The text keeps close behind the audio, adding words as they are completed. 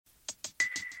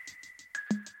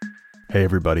Hey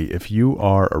everybody, if you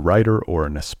are a writer or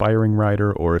an aspiring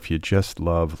writer, or if you just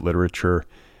love literature,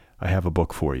 I have a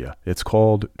book for you. It's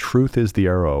called Truth is the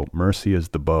Arrow, Mercy is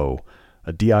the Bow,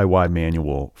 a DIY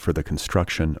manual for the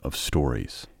construction of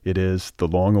stories. It is the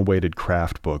long-awaited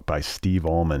craft book by Steve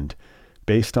Almond,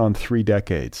 based on 3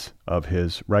 decades of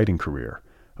his writing career,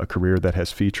 a career that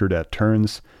has featured at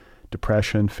turns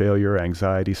depression, failure,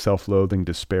 anxiety, self-loathing,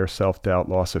 despair, self-doubt,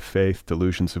 loss of faith,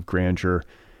 delusions of grandeur,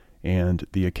 and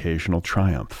the occasional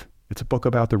triumph. It's a book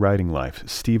about the writing life.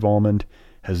 Steve Almond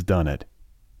has done it.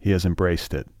 He has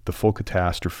embraced it, the full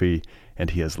catastrophe, and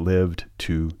he has lived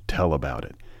to tell about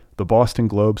it. The Boston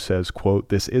Globe says, quote,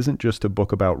 "This isn't just a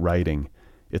book about writing,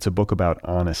 it's a book about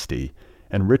honesty."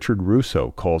 And Richard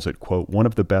Russo calls it, quote, "one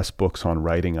of the best books on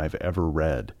writing I've ever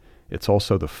read. It's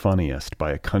also the funniest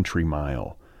by a country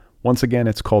mile." Once again,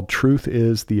 it's called Truth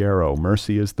is the Arrow,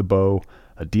 Mercy is the Bow,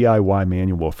 a DIY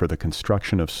manual for the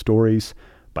construction of stories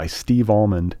by Steve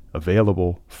Almond,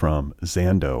 available from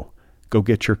Zando. Go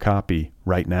get your copy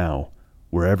right now,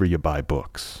 wherever you buy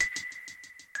books.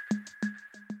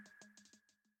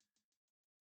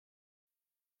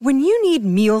 When you need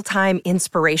mealtime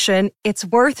inspiration, it's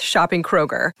worth shopping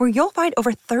Kroger, where you'll find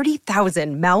over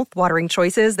 30,000 mouth-watering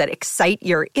choices that excite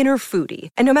your inner foodie.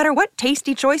 And no matter what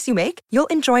tasty choice you make, you'll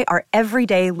enjoy our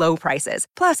everyday low prices,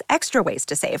 plus extra ways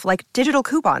to save, like digital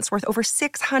coupons worth over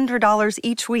 $600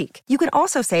 each week. You can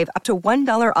also save up to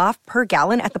 $1 off per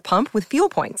gallon at the pump with fuel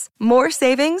points. More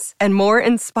savings and more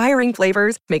inspiring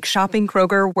flavors make shopping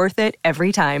Kroger worth it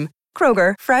every time.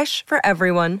 Kroger, fresh for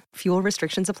everyone. Fuel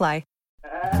restrictions apply.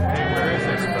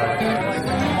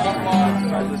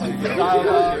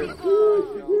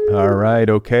 All right.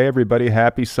 Okay, everybody.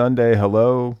 Happy Sunday.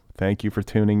 Hello. Thank you for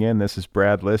tuning in. This is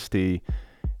Brad Listy,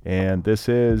 and this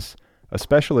is a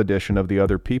special edition of the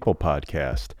Other People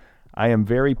podcast. I am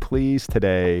very pleased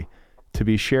today to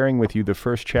be sharing with you the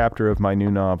first chapter of my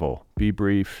new novel, Be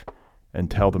Brief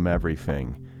and Tell Them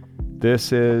Everything.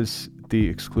 This is the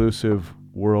exclusive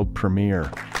world premiere.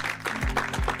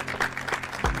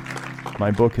 My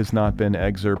book has not been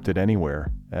excerpted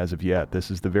anywhere as of yet.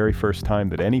 This is the very first time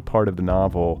that any part of the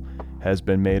novel has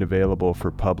been made available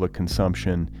for public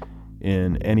consumption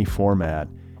in any format.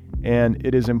 And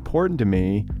it is important to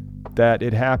me that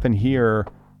it happen here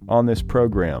on this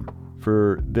program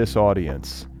for this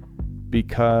audience,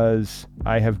 because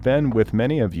I have been with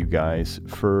many of you guys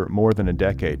for more than a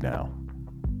decade now.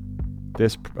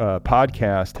 This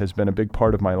podcast has been a big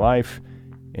part of my life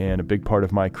and a big part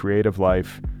of my creative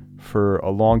life for a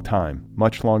long time,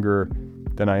 much longer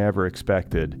than I ever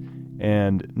expected.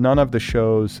 And none of the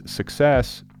show's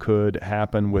success could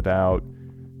happen without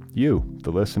you,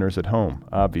 the listeners at home,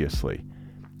 obviously.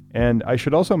 And I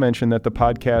should also mention that the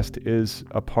podcast is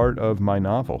a part of my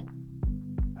novel.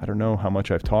 I don't know how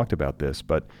much I've talked about this,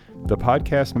 but the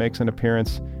podcast makes an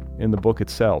appearance in the book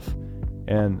itself.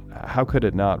 And how could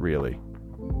it not, really,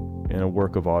 in a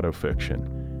work of autofiction?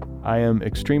 I am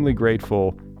extremely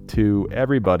grateful to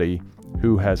everybody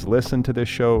who has listened to this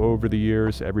show over the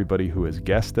years, everybody who has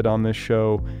guested on this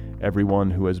show, everyone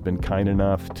who has been kind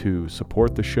enough to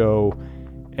support the show.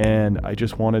 And I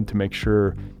just wanted to make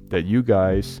sure that you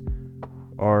guys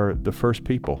are the first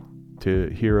people to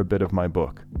hear a bit of my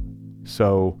book.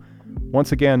 So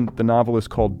once again, the novel is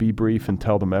called Be Brief and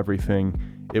Tell Them Everything.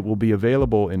 It will be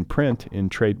available in print in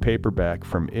trade paperback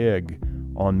from IG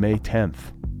on May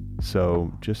 10th.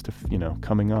 So just,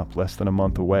 coming up, less than a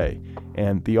month away.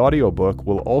 And the audiobook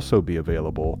will also be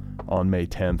available on May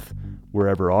 10th,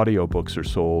 wherever audiobooks are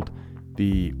sold.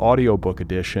 The audiobook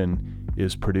edition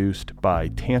is produced by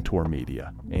Tantor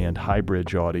Media and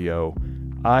Highbridge Audio.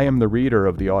 I am the reader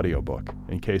of the audiobook,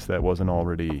 in case that wasn't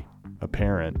already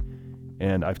apparent.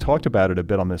 And I've talked about it a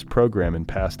bit on this program in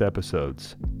past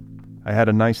episodes. I had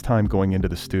a nice time going into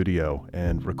the studio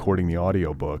and recording the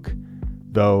audiobook,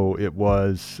 though it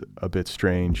was a bit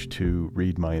strange to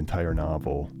read my entire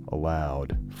novel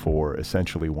aloud for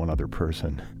essentially one other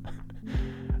person.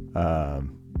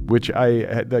 Which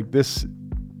this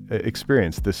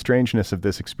experience, the strangeness of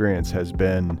this experience has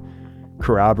been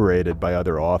corroborated by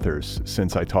other authors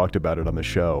since I talked about it on the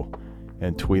show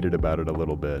and tweeted about it a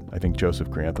little bit. I think Joseph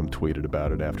Grantham tweeted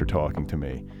about it after talking to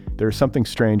me. There's something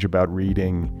strange about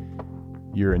reading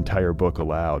your entire book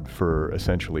aloud for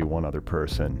essentially one other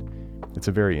person. It's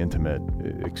a very intimate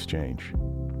exchange.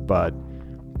 But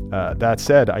that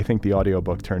said, I think the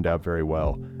audiobook turned out very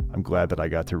well. I'm glad that I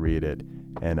got to read it,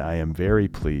 and I am very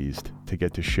pleased to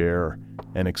get to share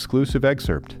an exclusive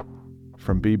excerpt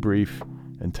from Be Brief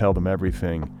and Tell Them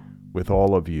Everything with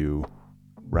all of you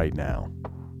right now.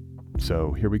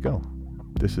 So here we go.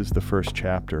 This is the first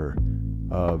chapter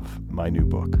of my new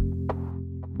book.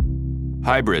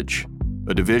 Highbridge,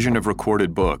 a division of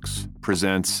Recorded Books,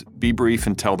 presents Be Brief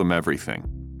and Tell Them Everything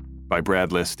by Brad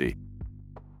Listi.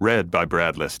 Read by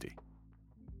Brad Listi.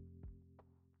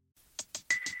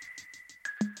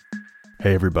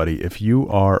 Hey everybody, if you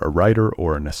are a writer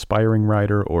or an aspiring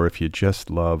writer, or if you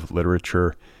just love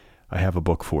literature, I have a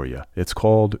book for you. It's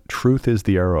called Truth is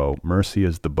the Arrow, Mercy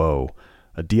is the Bow,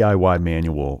 a DIY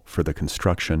manual for the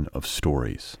construction of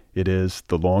stories. It is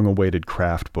the long-awaited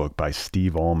craft book by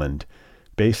Steve Almond,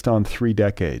 based on 3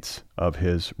 decades of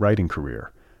his writing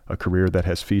career, a career that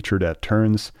has featured at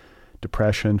turns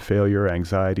depression, failure,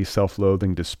 anxiety,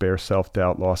 self-loathing, despair,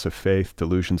 self-doubt, loss of faith,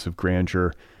 delusions of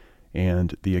grandeur,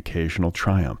 and the occasional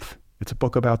triumph. It's a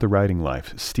book about the writing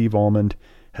life. Steve Almond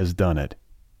has done it.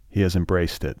 He has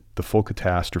embraced it, the full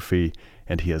catastrophe,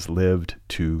 and he has lived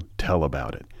to tell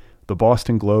about it. The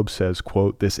Boston Globe says,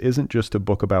 quote, "This isn't just a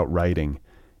book about writing,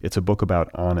 it's a book about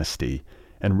honesty."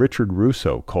 And Richard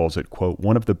Russo calls it, quote,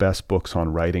 "one of the best books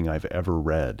on writing I've ever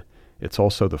read. It's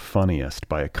also the funniest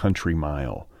by a country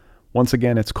mile." Once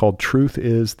again, it's called Truth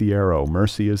is the Arrow,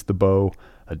 Mercy is the Bow,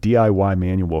 a DIY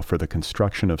manual for the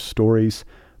construction of stories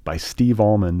by Steve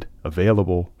Almond,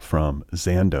 available from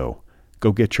Zando.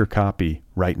 Go get your copy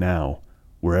right now,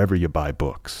 wherever you buy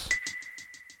books.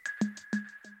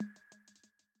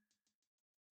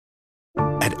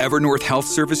 At Evernorth Health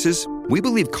Services, we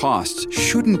believe costs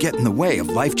shouldn't get in the way of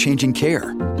life-changing care,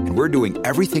 and we're doing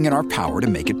everything in our power to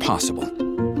make it possible.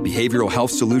 Behavioral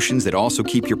health solutions that also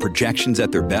keep your projections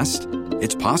at their best?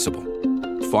 It's possible.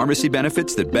 Pharmacy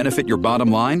benefits that benefit your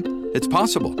bottom line? It's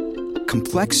possible.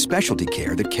 Complex specialty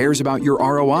care that cares about your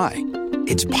ROI?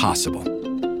 It's possible.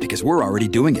 Because we're already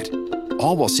doing it.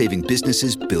 All while saving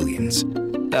businesses billions.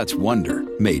 That's Wonder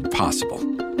made possible.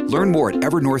 Learn more at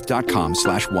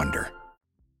evernorth.com/wonder.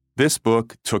 This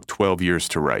book took 12 years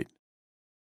to write.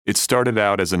 It started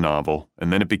out as a novel,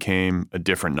 and then it became a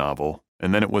different novel,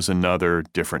 and then it was another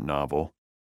different novel,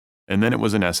 and then it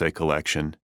was an essay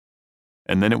collection,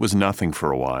 and then it was nothing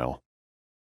for a while,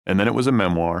 and then it was a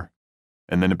memoir,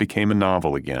 and then it became a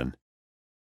novel again,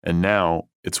 and now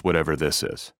it's whatever this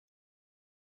is.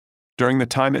 During the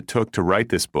time it took to write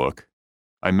this book,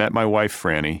 I met my wife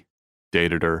Franny,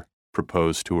 dated her,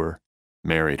 proposed to her,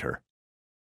 married her.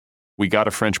 We got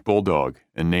a French bulldog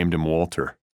and named him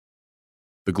Walter.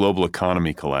 The global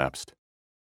economy collapsed.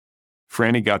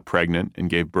 Franny got pregnant and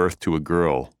gave birth to a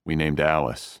girl we named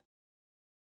Alice.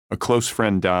 A close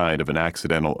friend died of an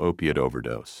accidental opiate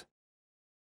overdose.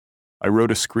 I wrote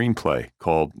a screenplay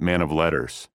called Man of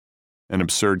Letters, an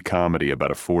absurd comedy about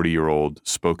a 40-year-old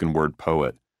spoken-word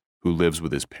poet who lives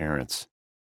with his parents.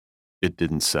 It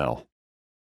didn't sell.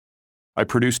 I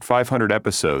produced 500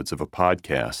 episodes of a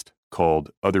podcast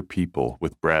called Other People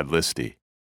with Brad Listi,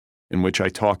 in which I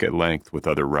talk at length with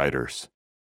other writers.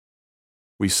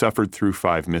 We suffered through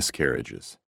 5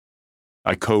 miscarriages.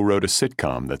 I co-wrote a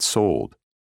sitcom that sold,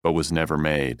 but was never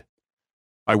made.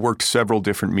 I worked several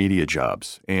different media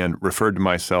jobs and referred to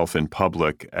myself in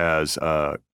public as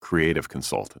a creative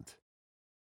consultant.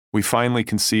 We finally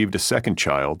conceived a second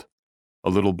child, a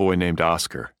little boy named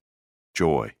Oscar,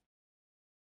 Joy.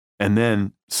 And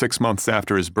then, 6 months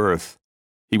after his birth,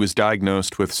 he was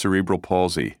diagnosed with cerebral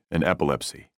palsy and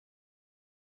epilepsy.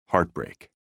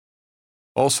 Heartbreak.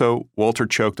 Also, Walter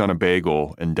choked on a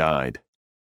bagel and died.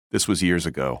 This was years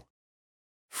ago.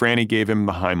 Franny gave him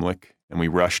the Heimlich, and we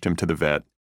rushed him to the vet,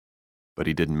 but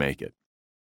he didn't make it.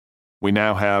 We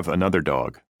now have another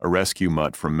dog, a rescue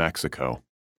mutt from Mexico.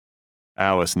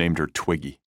 Alice named her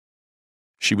Twiggy.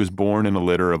 She was born in a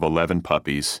litter of 11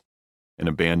 puppies and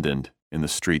abandoned in the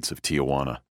streets of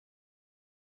Tijuana.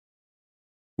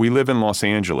 We live in Los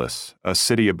Angeles, a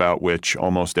city about which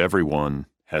almost everyone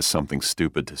has something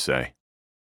stupid to say.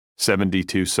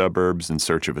 72 suburbs in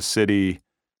search of a city,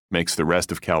 makes the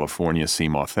rest of California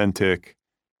seem authentic.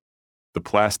 The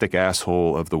plastic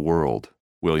asshole of the world,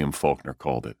 William Faulkner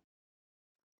called it.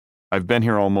 I've been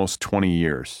here almost 20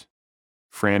 years.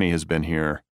 Franny has been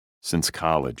here since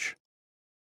college.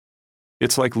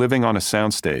 It's like living on a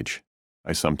soundstage,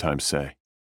 I sometimes say.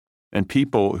 And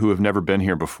people who have never been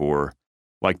here before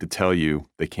like to tell you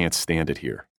they can't stand it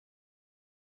here.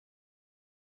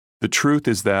 The truth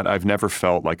is that I've never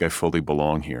felt like I fully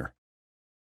belong here.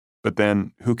 But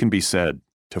then, who can be said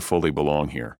to fully belong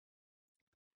here?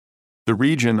 The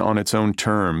region on its own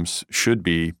terms should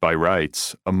be, by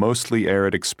rights, a mostly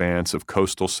arid expanse of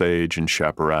coastal sage and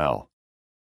chaparral.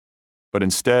 But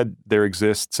instead, there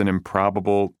exists an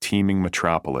improbable, teeming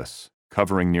metropolis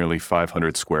covering nearly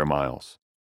 500 square miles.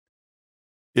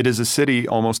 It is a city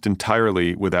almost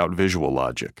entirely without visual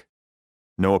logic.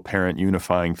 No apparent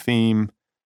unifying theme,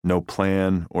 no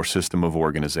plan or system of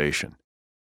organization.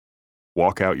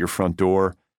 Walk out your front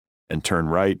door and turn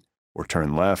right or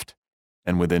turn left,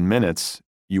 and within minutes,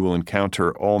 you will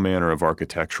encounter all manner of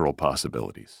architectural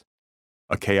possibilities.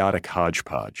 A chaotic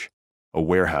hodgepodge, a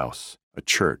warehouse, a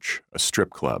church, a strip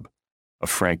club, a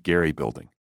Frank Gehry building.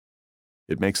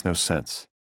 It makes no sense.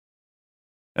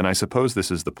 And I suppose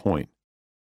this is the point.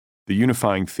 The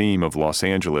unifying theme of Los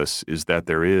Angeles is that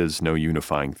there is no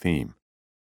unifying theme.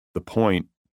 The point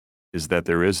is that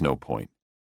there is no point.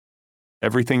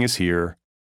 Everything is here,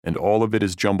 and all of it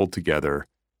is jumbled together,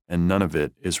 and none of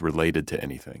it is related to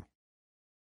anything.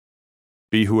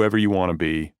 Be whoever you want to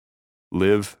be,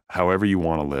 live however you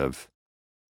want to live,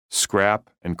 scrap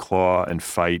and claw and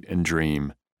fight and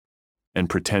dream, and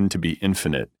pretend to be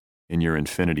infinite in your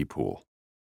infinity pool.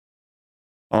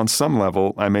 On some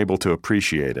level, I'm able to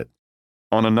appreciate it.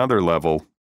 On another level,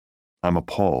 I'm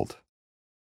appalled.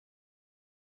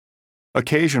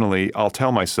 Occasionally, I'll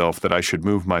tell myself that I should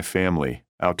move my family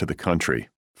out to the country,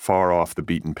 far off the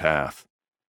beaten path,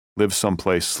 live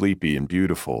someplace sleepy and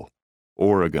beautiful,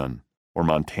 Oregon, or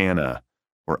Montana,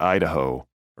 or Idaho,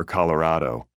 or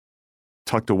Colorado,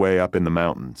 tucked away up in the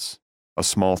mountains, a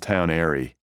small town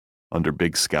eyrie, under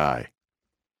big sky.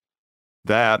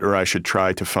 That, or I should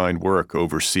try to find work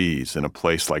overseas in a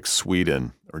place like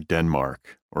Sweden, or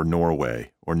Denmark, or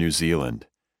Norway, or New Zealand,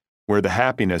 where the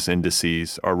happiness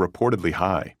indices are reportedly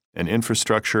high, and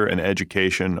infrastructure and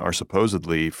education are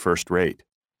supposedly first-rate,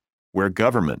 where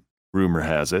government, rumor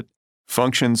has it,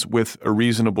 functions with a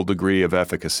reasonable degree of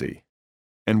efficacy,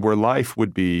 and where life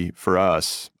would be, for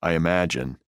us, I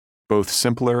imagine, both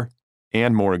simpler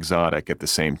and more exotic at the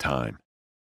same time.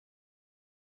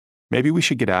 Maybe we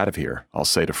should get out of here, I'll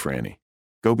say to Franny.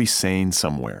 Go be sane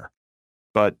somewhere.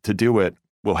 But to do it,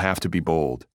 we'll have to be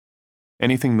bold.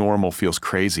 Anything normal feels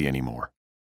crazy anymore.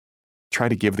 Try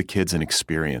to give the kids an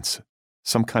experience,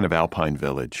 some kind of alpine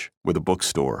village with a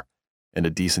bookstore and a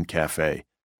decent cafe.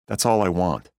 That's all I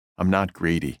want. I'm not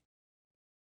greedy.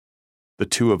 The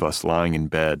two of us lying in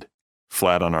bed,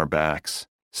 flat on our backs,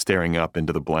 staring up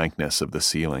into the blankness of the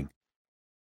ceiling.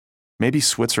 Maybe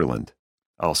Switzerland,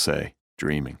 I'll say,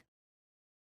 dreaming.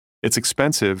 It's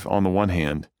expensive on the one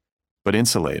hand, but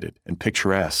insulated and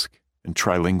picturesque and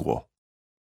trilingual.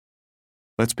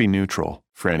 Let's be neutral,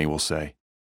 Franny will say.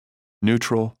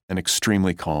 Neutral and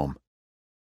extremely calm.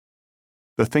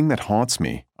 The thing that haunts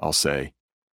me, I'll say,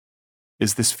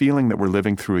 is this feeling that we're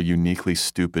living through a uniquely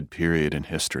stupid period in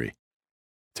history.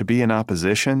 To be in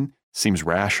opposition seems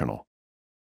rational,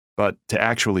 but to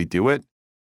actually do it,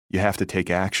 you have to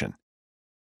take action.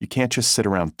 You can't just sit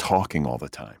around talking all the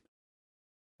time.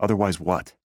 Otherwise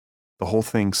what? The whole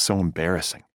thing's so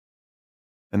embarrassing.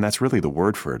 And that's really the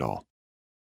word for it all.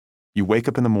 You wake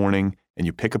up in the morning and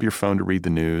you pick up your phone to read the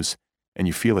news, and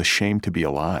you feel ashamed to be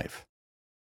alive.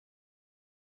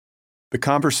 The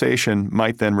conversation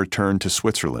might then return to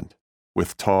Switzerland,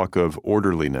 with talk of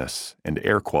orderliness and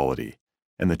air quality,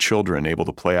 and the children able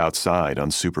to play outside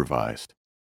unsupervised.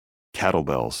 Cattle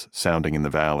bells sounding in the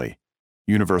valley,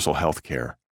 universal health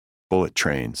care, bullet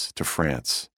trains to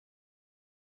France.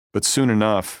 But soon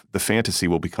enough, the fantasy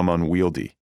will become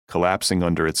unwieldy, collapsing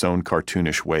under its own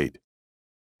cartoonish weight,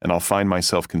 and I'll find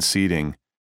myself conceding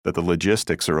that the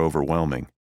logistics are overwhelming,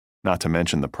 not to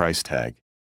mention the price tag.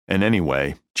 And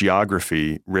anyway,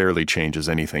 geography rarely changes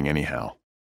anything anyhow.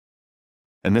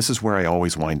 And this is where I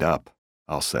always wind up,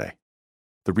 I'll say.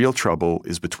 The real trouble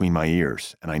is between my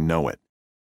ears, and I know it.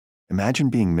 Imagine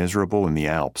being miserable in the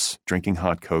Alps, drinking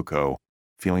hot cocoa,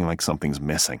 feeling like something's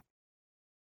missing.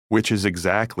 Which is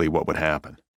exactly what would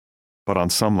happen. But on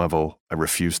some level, I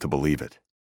refuse to believe it.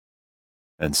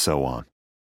 And so on.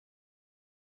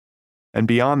 And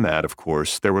beyond that, of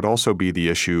course, there would also be the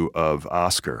issue of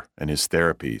Oscar and his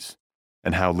therapies,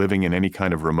 and how living in any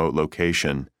kind of remote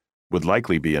location would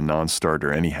likely be a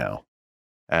non-starter anyhow,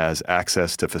 as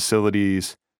access to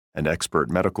facilities and expert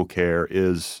medical care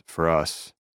is, for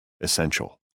us,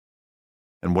 essential.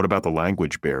 And what about the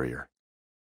language barrier?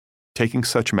 Taking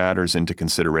such matters into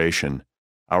consideration,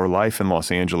 our life in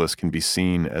Los Angeles can be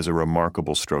seen as a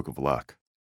remarkable stroke of luck.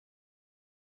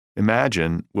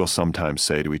 Imagine, we'll sometimes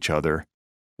say to each other,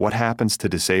 what happens to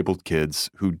disabled kids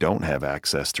who don't have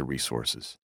access to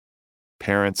resources?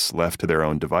 Parents left to their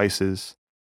own devices,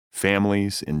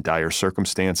 families in dire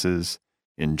circumstances,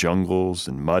 in jungles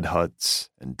and mud huts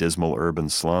and dismal urban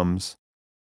slums.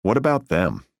 What about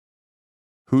them?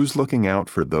 Who's looking out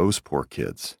for those poor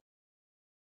kids?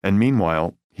 And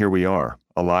meanwhile, here we are,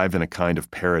 alive in a kind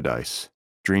of paradise,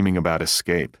 dreaming about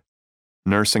escape,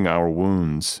 nursing our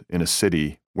wounds in a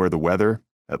city where the weather,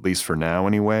 at least for now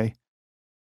anyway,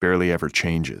 barely ever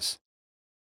changes.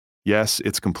 Yes,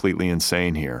 it's completely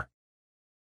insane here.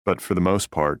 but for the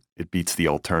most part, it beats the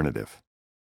alternative.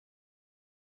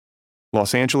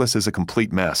 Los Angeles is a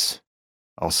complete mess,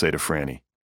 I'll say to Franny.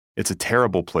 It's a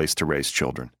terrible place to raise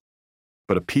children.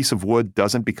 But a piece of wood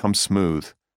doesn't become smooth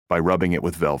by rubbing it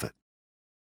with velvet.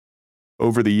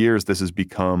 Over the years, this has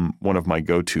become one of my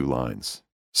go-to lines,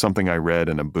 something I read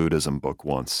in a Buddhism book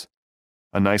once.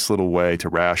 A nice little way to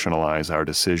rationalize our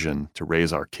decision to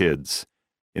raise our kids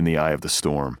in the eye of the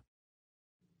storm.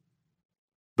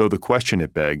 Though the question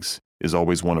it begs is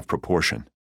always one of proportion.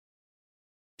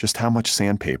 Just how much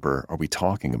sandpaper are we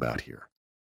talking about here?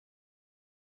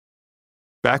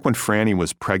 Back when Franny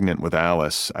was pregnant with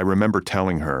Alice, I remember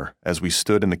telling her, as we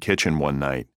stood in the kitchen one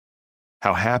night,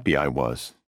 how happy I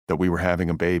was that we were having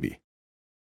a baby.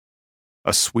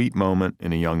 A sweet moment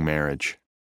in a young marriage.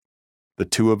 The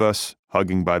two of us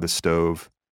hugging by the stove,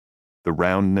 the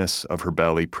roundness of her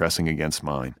belly pressing against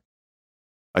mine.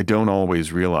 I don't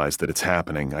always realize that it's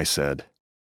happening, I said.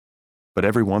 But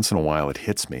every once in a while it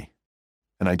hits me,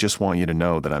 and I just want you to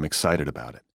know that I'm excited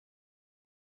about it.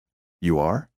 You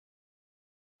are?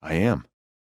 I am.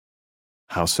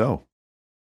 How so?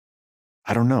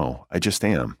 I don't know, I just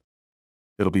am.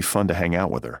 It'll be fun to hang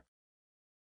out with her.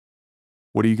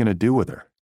 What are you going to do with her?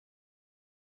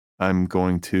 I'm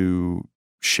going to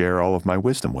share all of my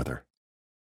wisdom with her.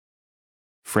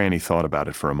 Franny thought about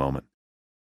it for a moment.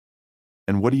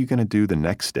 And what are you going to do the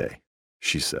next day?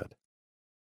 She said.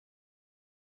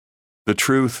 The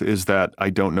truth is that I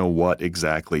don't know what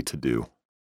exactly to do.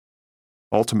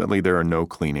 Ultimately, there are no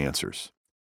clean answers.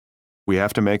 We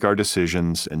have to make our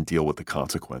decisions and deal with the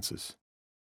consequences.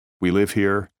 We live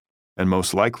here, and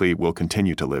most likely will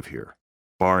continue to live here,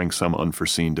 barring some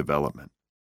unforeseen development.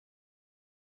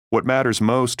 What matters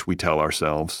most, we tell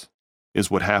ourselves,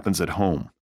 is what happens at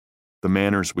home, the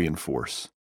manners we enforce,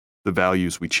 the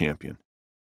values we champion,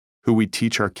 who we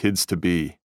teach our kids to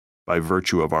be by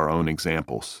virtue of our own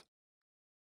examples.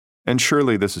 And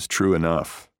surely this is true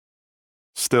enough.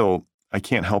 Still, I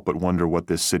can't help but wonder what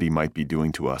this city might be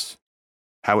doing to us,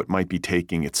 how it might be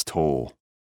taking its toll.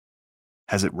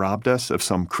 Has it robbed us of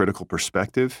some critical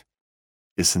perspective?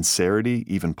 Is sincerity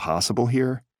even possible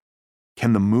here?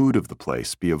 Can the mood of the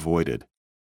place be avoided?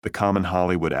 The common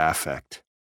Hollywood affect,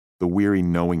 the weary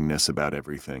knowingness about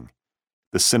everything,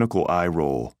 the cynical eye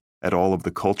roll at all of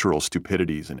the cultural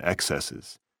stupidities and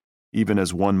excesses, even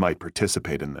as one might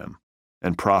participate in them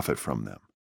and profit from them.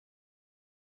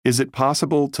 Is it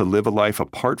possible to live a life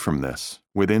apart from this,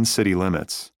 within city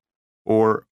limits?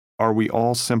 Or are we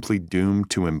all simply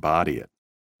doomed to embody it,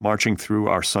 marching through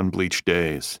our sun-bleached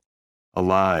days,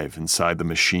 alive inside the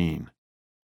machine?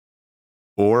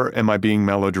 Or am I being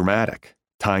melodramatic,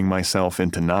 tying myself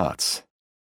into knots?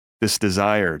 This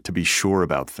desire to be sure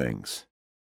about things,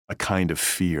 a kind of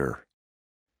fear.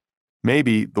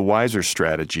 Maybe the wiser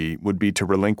strategy would be to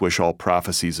relinquish all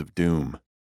prophecies of doom,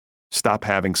 stop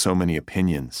having so many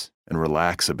opinions and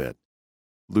relax a bit,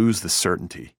 lose the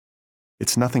certainty.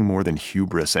 It's nothing more than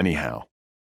hubris anyhow,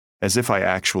 as if I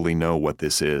actually know what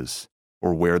this is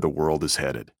or where the world is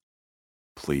headed.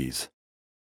 Please.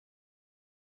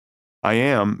 I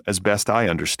am, as best I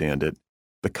understand it,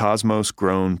 the cosmos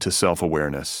grown to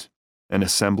self-awareness, an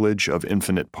assemblage of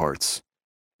infinite parts.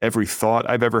 Every thought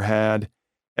I've ever had,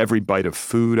 every bite of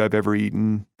food I've ever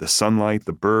eaten, the sunlight,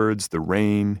 the birds, the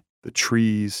rain, the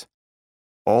trees,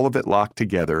 all of it locked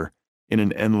together in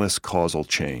an endless causal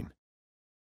chain.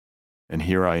 And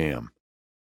here I am,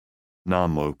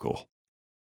 non-local.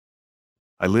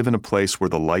 I live in a place where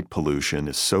the light pollution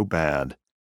is so bad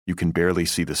you can barely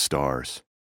see the stars.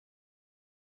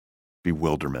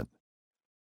 Bewilderment.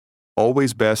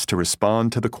 Always best to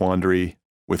respond to the quandary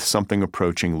with something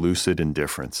approaching lucid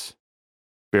indifference.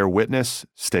 Bear witness,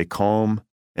 stay calm,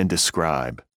 and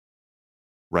describe.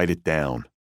 Write it down.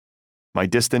 My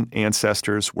distant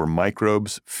ancestors were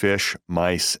microbes, fish,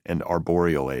 mice, and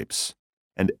arboreal apes,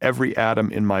 and every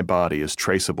atom in my body is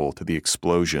traceable to the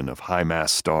explosion of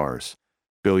high-mass stars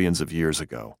billions of years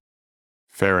ago.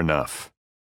 Fair enough.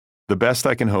 The best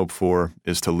I can hope for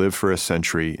is to live for a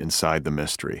century inside the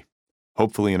mystery,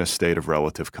 hopefully in a state of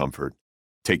relative comfort,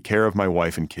 take care of my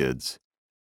wife and kids,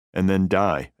 and then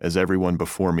die as everyone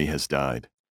before me has died,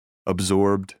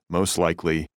 absorbed, most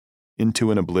likely,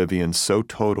 into an oblivion so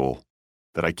total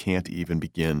that I can't even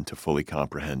begin to fully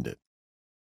comprehend it.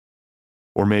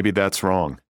 Or maybe that's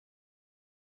wrong.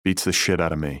 Beats the shit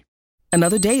out of me.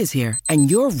 Another day is here, and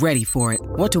you're ready for it.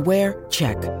 What to wear?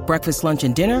 Check. Breakfast, lunch,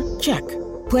 and dinner? Check.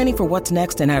 Planning for what's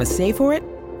next and how to save for it?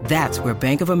 That's where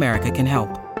Bank of America can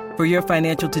help. For your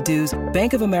financial to-dos,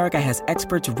 Bank of America has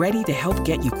experts ready to help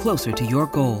get you closer to your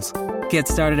goals. Get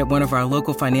started at one of our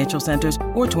local financial centers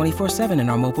or 24/7 in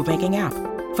our mobile banking app.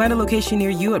 Find a location near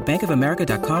you at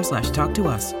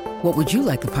bankofamerica.com/talktous. What would you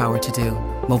like the power to do?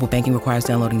 Mobile banking requires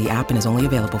downloading the app and is only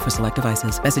available for select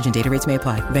devices. Message and data rates may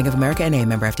apply. Bank of America N.A.,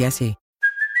 member FDIC.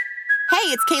 Hey,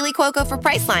 it's Kaylee Cuoco for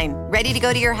Priceline. Ready to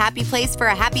go to your happy place for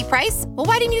a happy price? Well,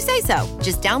 why didn't you say so?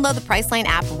 Just download the Priceline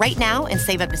app right now and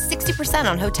save up to 60%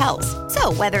 on hotels.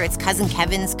 So whether it's Cousin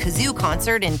Kevin's Kazoo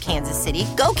Concert in Kansas City,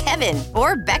 go Kevin,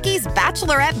 or Becky's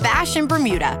Bachelorette Bash in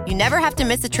Bermuda, you never have to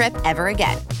miss a trip ever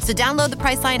again. So download the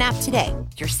Priceline app today.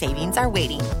 Your savings are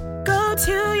waiting. Go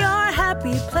to your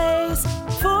happy place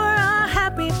for a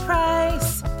happy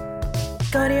price.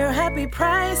 Go to your happy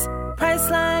price,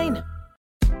 Priceline.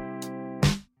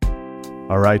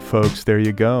 All right, folks, there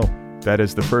you go. That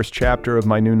is the first chapter of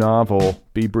my new novel,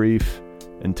 Be Brief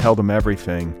and Tell Them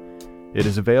Everything. It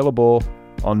is available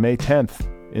on May 10th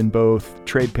in both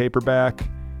trade paperback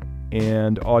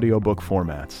and audiobook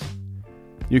formats.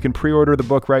 You can pre-order the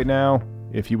book right now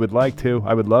if you would like to.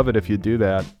 I would love it if you'd do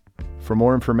that. For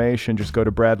more information, just go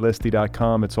to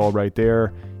bradlisty.com. It's all right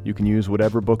there. You can use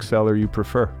whatever bookseller you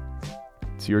prefer.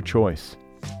 It's your choice.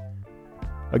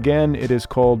 Again, it is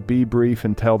called Be Brief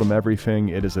and Tell Them Everything.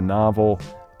 It is a novel.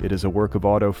 It is a work of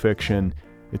autofiction.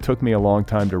 It took me a long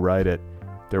time to write it.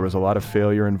 There was a lot of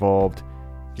failure involved.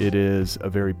 It is a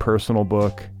very personal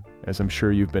book, as I'm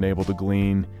sure you've been able to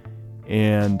glean,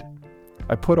 and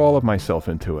I put all of myself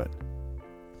into it.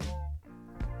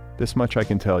 This much I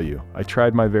can tell you. I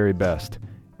tried my very best,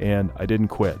 and I didn't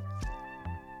quit,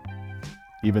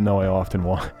 even though I often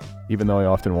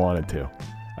wanted to.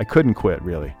 I couldn't quit,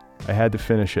 really. I had to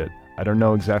finish it. I don't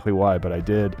know exactly why, but I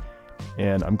did,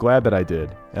 and I'm glad that I did,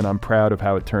 and I'm proud of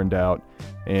how it turned out,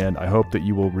 and I hope that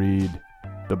you will read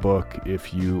the book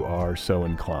if you are so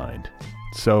inclined.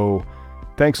 So,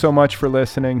 thanks so much for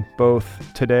listening,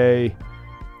 both today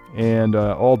and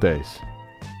all days.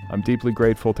 I'm deeply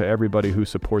grateful to everybody who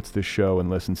supports this show and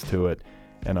listens to it,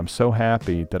 and I'm so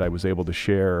happy that I was able to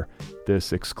share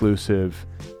this exclusive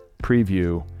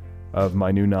preview of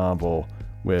my new novel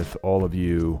with all of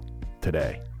you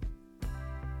today.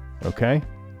 Okay?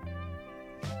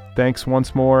 Thanks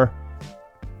once more.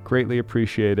 Greatly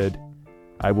appreciated.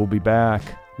 I will be back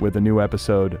with a new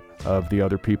episode of the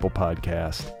Other People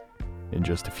podcast in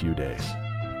just a few days.